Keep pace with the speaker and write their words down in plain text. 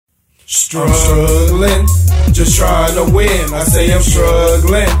Struggling, just trying to win. I say I'm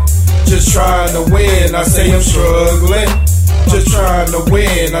struggling, just trying to win. I say I'm struggling, just trying to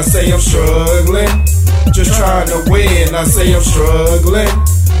win. I say I'm struggling, just trying to win. I say I'm struggling,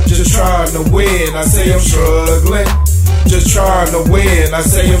 just trying to win. I say I'm struggling, just trying to win. I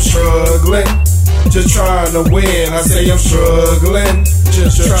say I'm struggling, just trying to win. I say I'm struggling,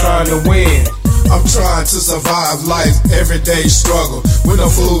 just trying to win. I'm trying to survive life, everyday struggle. With no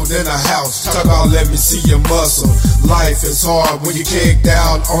food in the house, talk about let me see your muscle. Life is hard when you kick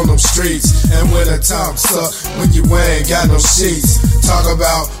down on them streets, and when the time sucks, when you ain't got no sheets. Talk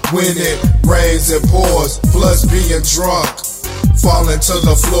about when it rains and pours, plus being drunk, falling to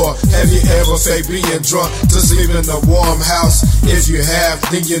the floor. Have you ever faked being drunk to sleep in a warm house? If you have,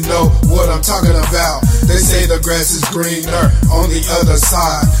 then you know what I'm talking about. They say the grass is greener on the other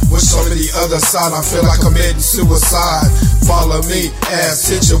side. With so many other side, I feel like committing suicide. Follow me as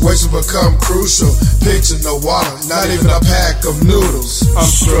situations become crucial. Picture no water, not even a pack of noodles. I'm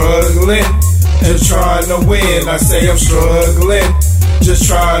struggling and trying to win. I say I'm struggling, just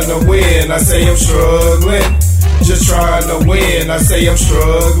trying to win. I say I'm struggling, just trying to win. I say I'm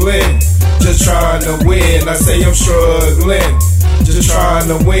struggling, just trying to win. I say I'm struggling, just trying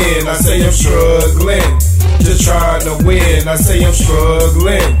to win. I say I'm struggling, just trying to win. I say I'm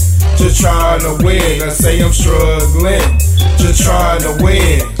struggling, just trying to win. I say I'm struggling, just trying to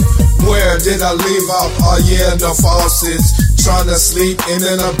win. Where did I leave off? Oh yeah, the faucets. Trying to sleep in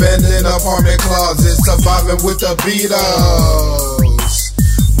an abandoned apartment closet, surviving with the Beatles.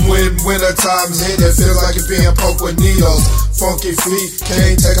 When winter times hit, it feels like you're being poked with needles. Funky feet,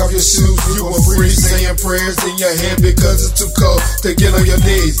 can't take off your shoes, you will freeze. Saying prayers in your head because it's too cold to get on your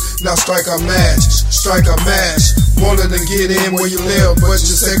knees. Now strike a match, strike a match. Wanted to get in where you live, but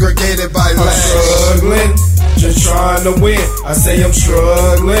you're segregated by I'm struggling, just trying to win. I say I'm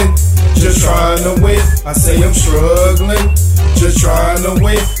struggling, just trying to win. I say I'm struggling, just trying to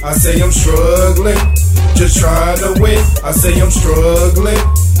win. I say I'm struggling, just trying to win. I say I'm struggling,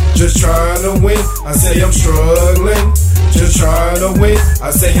 just trying to win. I say I'm struggling, just trying to win.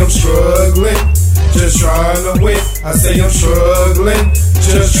 I say I'm struggling, just trying to win. I say I'm struggling,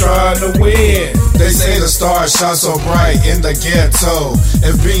 just trying to win. They say the stars shine so bright in the ghetto.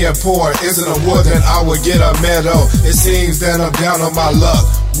 If being poor isn't a award, then I would get a medal. It seems that I'm down on my luck.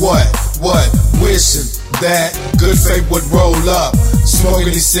 What? Wishing that good fate would roll up. Smoking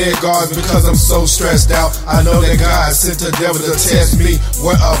these cigars because I'm so stressed out. I know that God sent the devil to test me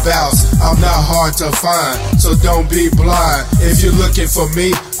whereabouts. I'm not hard to find, so don't be blind. If you're looking for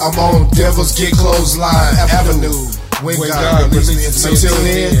me, I'm on Devil's Get Clothesline Avenue. When God released me until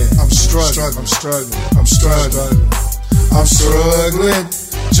then, I'm struggling. I'm struggling,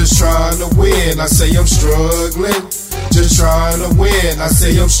 just trying to win. I say I'm struggling, just trying to win. I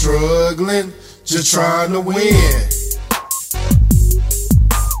say I'm struggling, just trying to win.